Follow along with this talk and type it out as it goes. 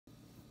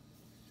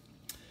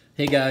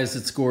Hey guys,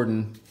 it's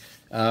Gordon.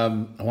 I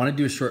want to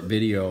do a short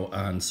video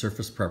on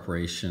surface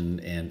preparation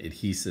and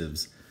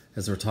adhesives.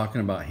 As we're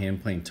talking about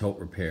hand plane tote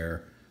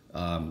repair,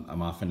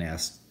 I'm often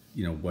asked,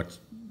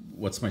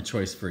 what's my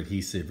choice for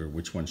adhesive or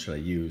which one should I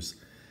use?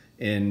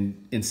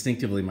 And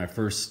instinctively, my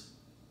first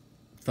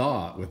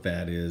thought with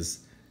that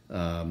is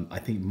I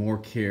think more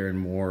care and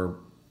more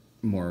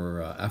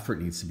effort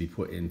needs to be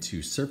put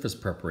into surface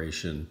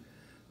preparation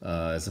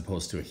as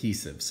opposed to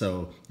adhesive.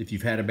 So if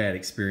you've had a bad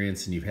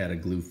experience and you've had a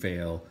glue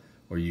fail,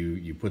 or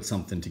you put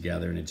something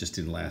together and it just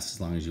didn't last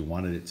as long as you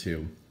wanted it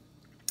to,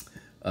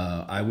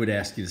 I would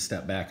ask you to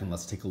step back and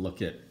let's take a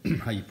look at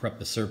how you prep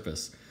the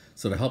surface.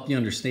 So to help you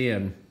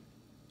understand,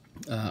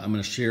 I'm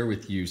going to share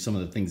with you some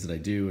of the things that I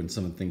do and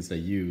some of the things that I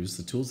use,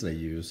 the tools that I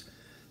use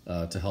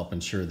to help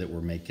ensure that we're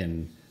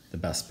making the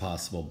best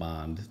possible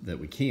bond that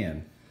we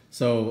can.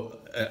 So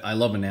I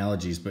love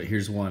analogies, but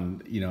here's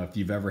one. If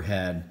you've ever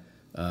had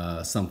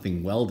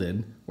something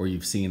welded or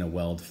you've seen a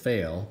weld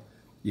fail,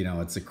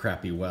 it's a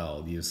crappy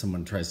weld.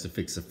 Someone tries to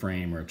fix a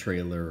frame or a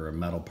trailer or a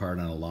metal part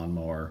on a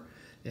lawnmower,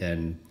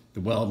 and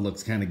the weld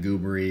looks kind of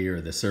goobery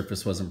or the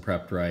surface wasn't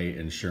prepped right,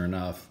 and sure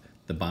enough,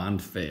 the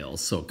bond fails,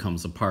 so it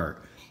comes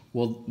apart.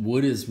 Well,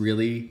 wood is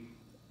really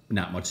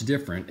not much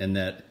different in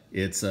that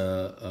it's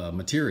a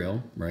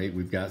material, right?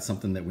 We've got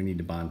something that we need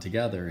to bond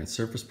together, and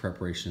surface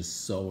preparation is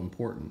so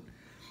important.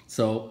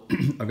 So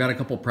I've got a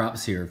couple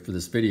props here for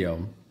this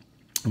video.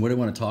 And what I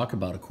want to talk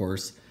about, of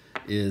course,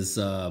 is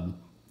a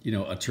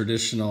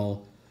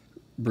traditional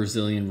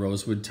Brazilian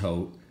rosewood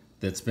tote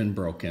that's been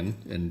broken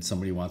and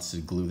somebody wants to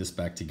glue this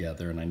back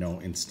together. And I know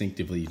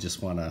instinctively you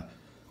just want to,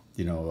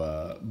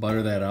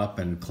 butter that up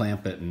and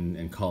clamp it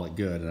and call it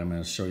good. And I'm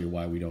going to show you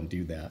why we don't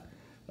do that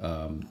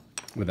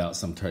without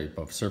some type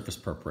of surface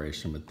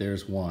preparation. But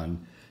there's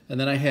one. And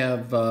then I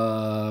have,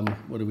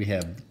 what do we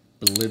have?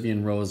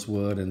 Bolivian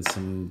rosewood and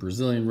some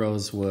Brazilian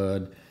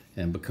rosewood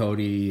and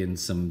Bacote and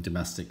some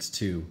domestics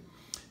too.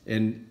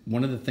 And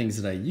one of the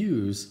things that I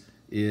use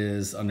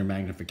is under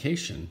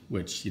magnification,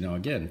 which,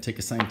 again, take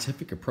a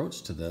scientific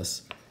approach to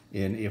this.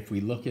 And if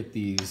we look at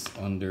these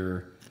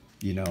under,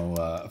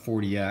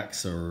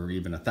 40x or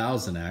even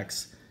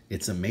 1000x,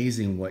 it's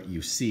amazing what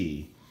you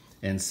see.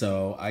 And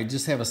so I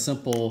just have a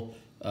simple,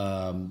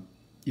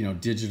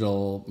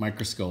 digital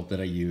microscope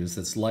that I use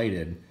that's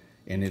lighted,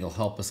 and it'll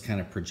help us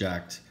kind of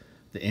project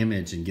the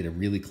image and get a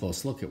really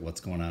close look at what's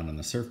going on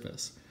the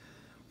surface.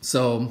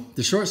 So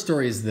the short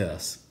story is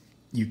this: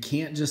 you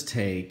can't just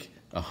take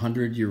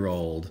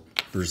 100-year-old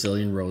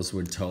Brazilian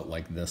rosewood tote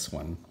like this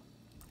one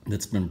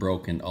that's been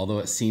broken, although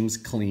it seems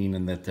clean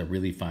and that's a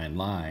really fine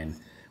line.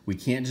 We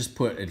can't just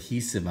put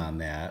adhesive on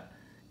that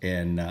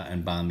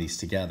and bond these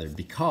together,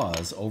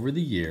 because over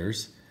the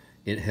years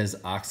it has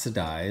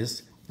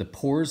oxidized. The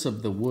pores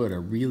of the wood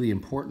are really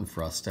important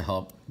for us to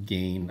help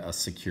gain a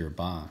secure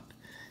bond.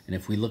 And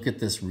if we look at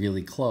this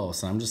really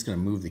close, I'm just going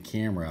to move the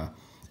camera,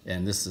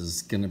 and this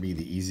is going to be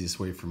the easiest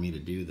way for me to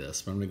do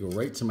this. But I'm going to go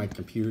right to my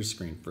computer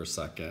screen for a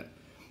second,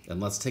 and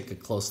let's take a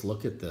close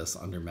look at this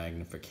under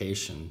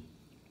magnification.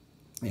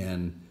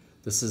 And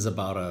this is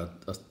about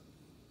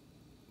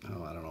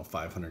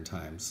 500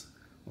 times.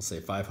 We'll say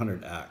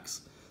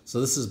 500x.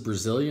 So this is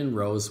Brazilian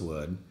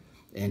rosewood.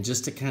 And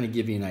just to kind of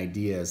give you an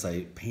idea, as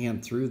I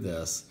pan through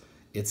this,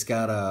 it's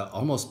got a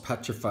almost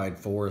petrified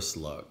forest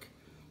look.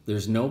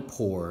 There's no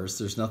pores.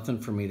 There's nothing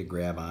for me to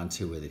grab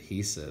onto with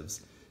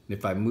adhesives. And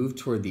if I move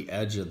toward the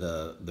edge of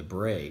the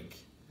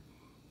break,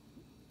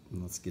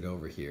 let's get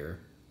over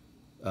here,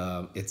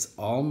 it's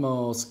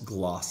almost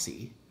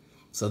glossy.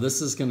 So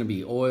this is going to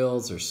be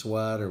oils or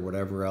sweat or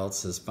whatever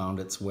else has found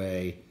its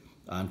way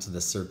onto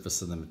the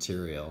surface of the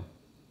material.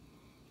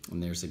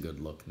 And there's a good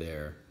look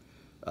there.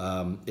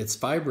 It's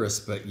fibrous,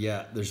 but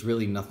yet there's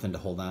really nothing to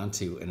hold on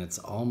to, and it's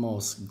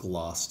almost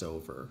glossed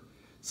over.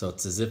 So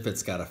it's as if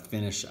it's got a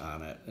finish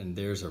on it, and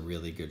there's a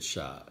really good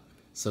shot.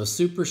 So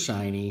super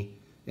shiny.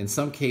 In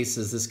some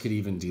cases, this could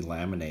even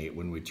delaminate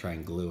when we try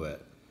and glue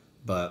it.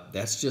 But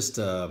that's just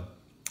a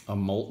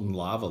molten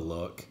lava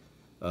look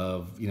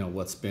of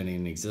what's been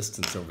in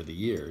existence over the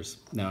years.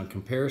 Now, in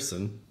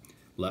comparison,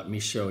 let me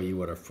show you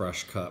what a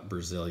fresh cut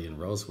Brazilian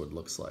rosewood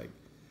looks like.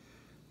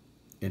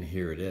 And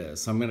here it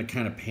is. So I'm going to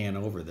kind of pan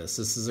over this.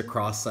 This is a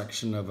cross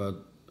section of a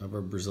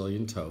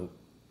Brazilian tote.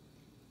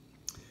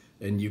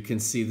 And you can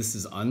see this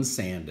is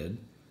unsanded,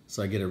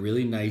 so I get a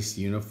really nice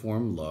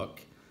uniform look.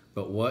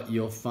 But what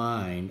you'll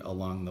find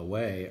along the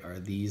way are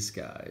these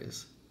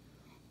guys.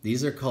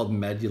 These are called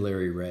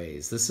medullary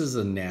rays. This is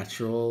a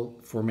natural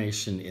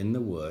formation in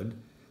the wood.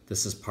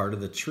 This is part of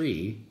the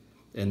tree,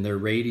 and they're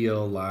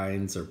radial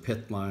lines or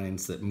pith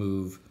lines that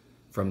move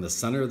from the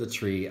center of the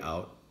tree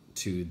out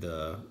to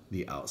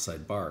the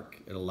outside bark.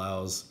 It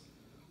allows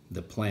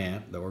the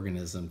plant, the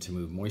organism, to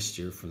move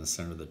moisture from the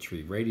center of the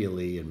tree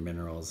radially, and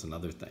minerals and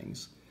other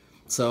things.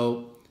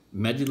 So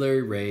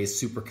medullary rays,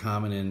 super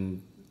common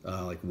in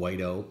like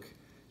white oak,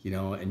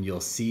 and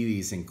you'll see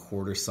these in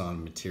quarter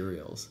sawn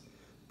materials.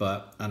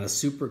 But on a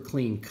super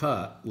clean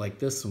cut like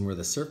this one where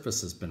the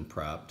surface has been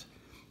prepped,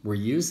 we're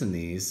using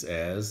these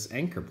as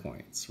anchor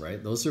points,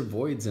 right? Those are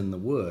voids in the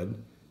wood.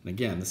 And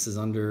again, this is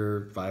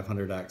under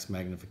 500x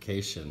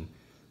magnification.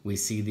 We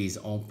see these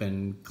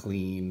open,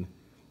 clean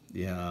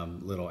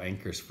little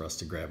anchors for us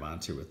to grab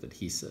onto with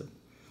adhesive.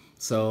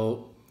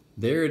 So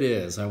there it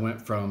is. I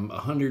went from a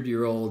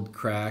 100-year-old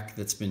crack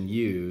that's been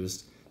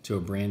used to a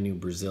brand new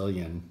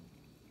Brazilian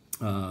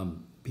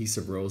piece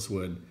of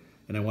rosewood.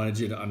 And I wanted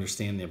you to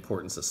understand the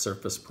importance of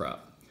surface prep.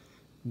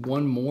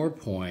 One more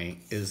point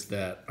is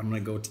that I'm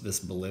going to go to this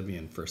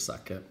Bolivian for a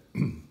second.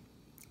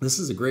 This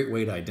is a great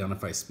way to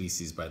identify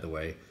species, by the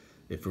way,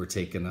 if we're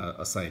taking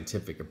a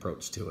scientific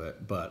approach to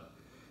it. But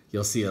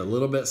you'll see a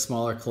little bit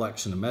smaller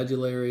collection of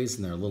medullaries,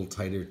 and they're a little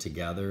tighter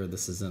together.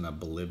 This is in a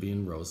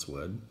Bolivian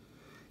rosewood.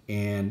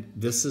 And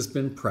this has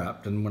been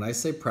prepped. And when I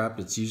say prepped,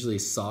 it's usually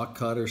saw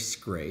cut or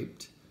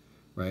scraped,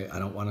 right? I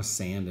don't want to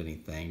sand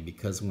anything,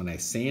 because when I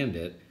sand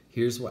it,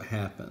 here's what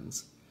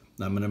happens.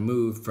 Now I'm going to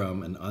move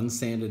from an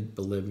unsanded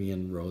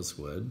Bolivian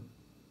rosewood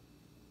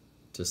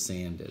to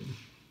sanded.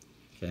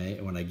 Okay,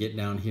 and when I get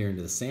down here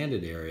into the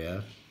sanded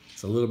area,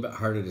 it's a little bit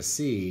harder to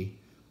see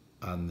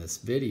on this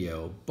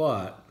video,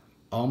 but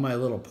all my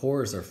little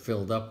pores are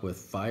filled up with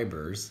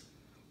fibers,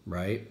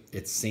 right?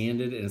 It's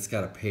sanded and it's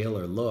got a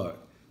paler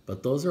look,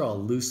 but those are all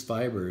loose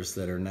fibers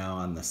that are now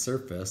on the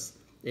surface,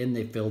 and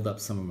they filled up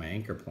some of my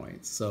anchor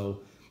points.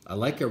 So I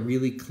like a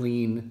really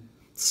clean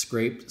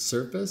scraped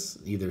surface,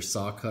 either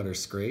saw cut or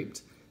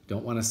scraped.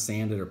 Don't want to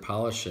sand it or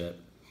polish it,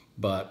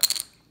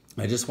 but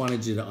I just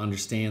wanted you to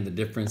understand the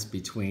difference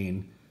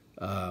between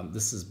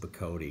this is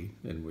Bacote,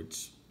 in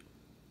which,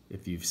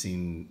 if you've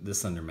seen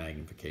this under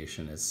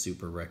magnification, it's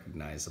super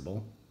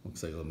recognizable.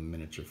 Looks like a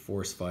miniature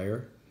forest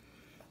fire.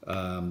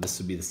 This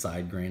would be the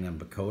side grain on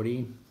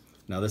Bacote.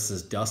 Now this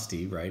is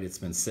dusty, right? It's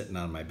been sitting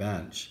on my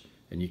bench,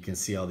 and you can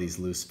see all these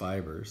loose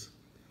fibers.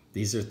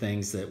 These are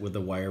things that with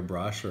a wire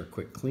brush or a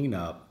quick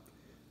cleanup,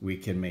 we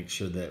can make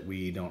sure that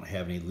we don't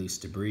have any loose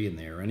debris in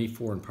there. Any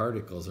foreign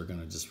particles are going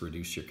to just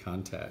reduce your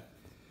contact.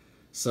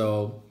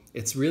 So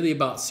it's really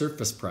about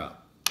surface prep.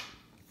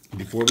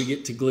 Before we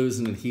get to glues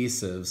and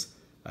adhesives,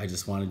 I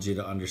just wanted you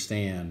to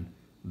understand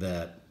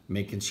that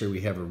making sure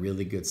we have a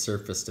really good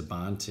surface to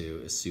bond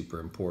to is super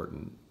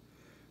important.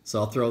 So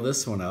I'll throw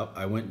this one up.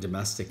 I went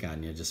domestic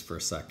on you just for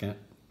a second.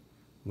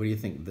 What do you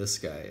think this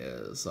guy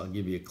is? I'll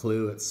give you a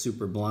clue. It's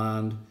super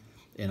blonde.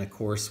 And of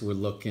course, we're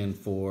looking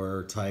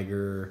for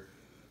tiger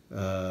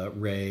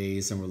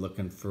rays, and we're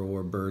looking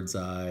for bird's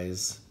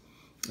eyes.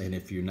 And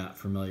if you're not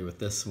familiar with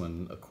this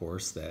one, of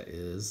course, that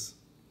is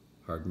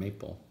hard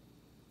maple.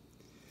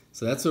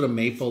 So that's what a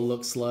maple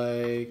looks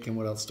like. And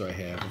what else do I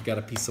have? I've got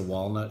a piece of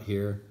walnut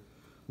here.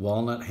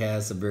 Walnut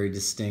has a very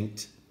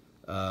distinct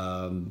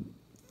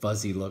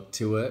fuzzy look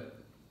to it.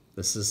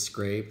 This is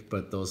scraped,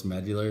 but those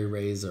medullary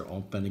rays are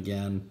open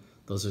again.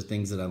 Those are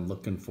things that I'm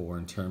looking for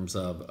in terms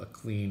of a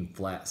clean,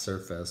 flat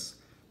surface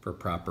for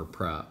proper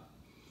prep.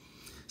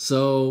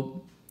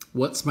 So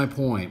what's my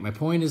point? My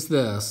point is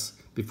this: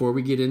 before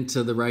we get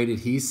into the right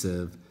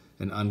adhesive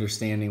and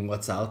understanding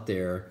what's out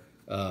there,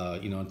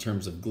 in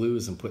terms of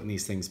glues and putting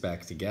these things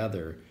back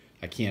together,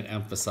 I can't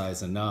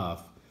emphasize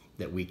enough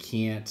that we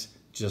can't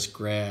just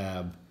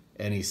grab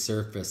any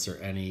surface or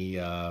any,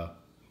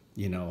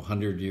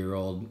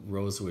 100-year-old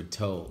rosewood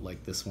tote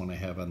like this one I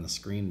have on the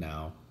screen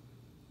now.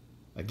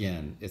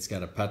 Again, it's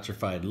got a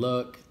petrified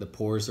look. The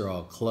pores are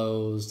all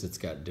closed. It's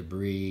got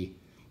debris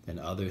and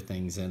other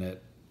things in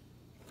it.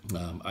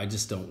 I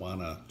just don't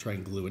want to try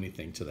and glue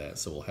anything to that,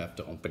 so we'll have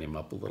to open him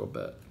up a little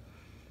bit.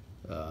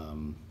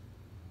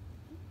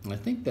 I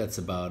think that's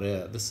about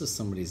it. This is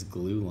somebody's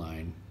glue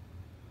line.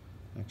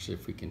 Actually,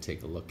 if we can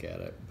take a look at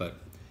it. But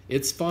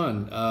it's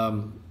fun.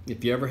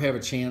 If you ever have a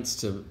chance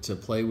to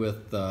play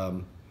with,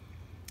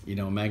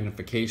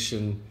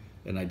 magnification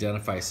and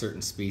identify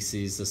certain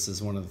species, this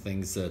is one of the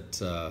things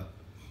that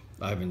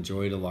I've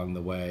enjoyed along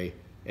the way.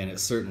 And it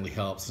certainly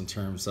helps in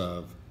terms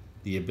of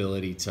the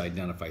ability to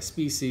identify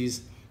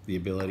species, the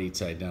ability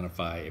to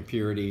identify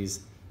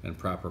impurities, and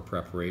proper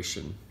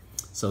preparation.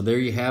 So there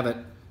you have it.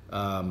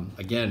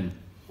 Again,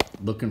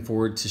 looking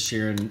forward to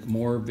sharing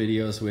more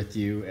videos with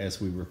you as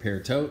we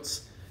repair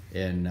totes.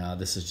 And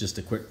this is just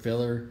a quick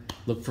filler.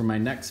 Look for my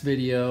next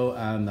video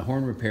on the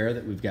horn repair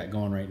that we've got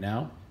going right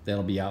now.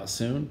 That'll be out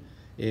soon.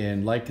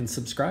 And like and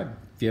subscribe.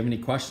 If you have any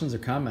questions or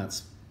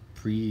comments,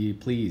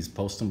 please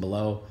post them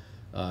below.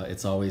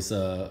 It's always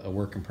a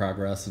work in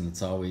progress, and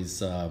it's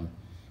always an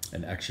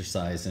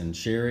exercise in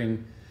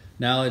sharing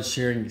knowledge,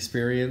 sharing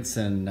experience,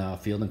 and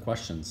fielding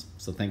questions.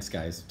 So thanks,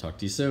 guys. Talk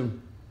to you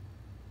soon.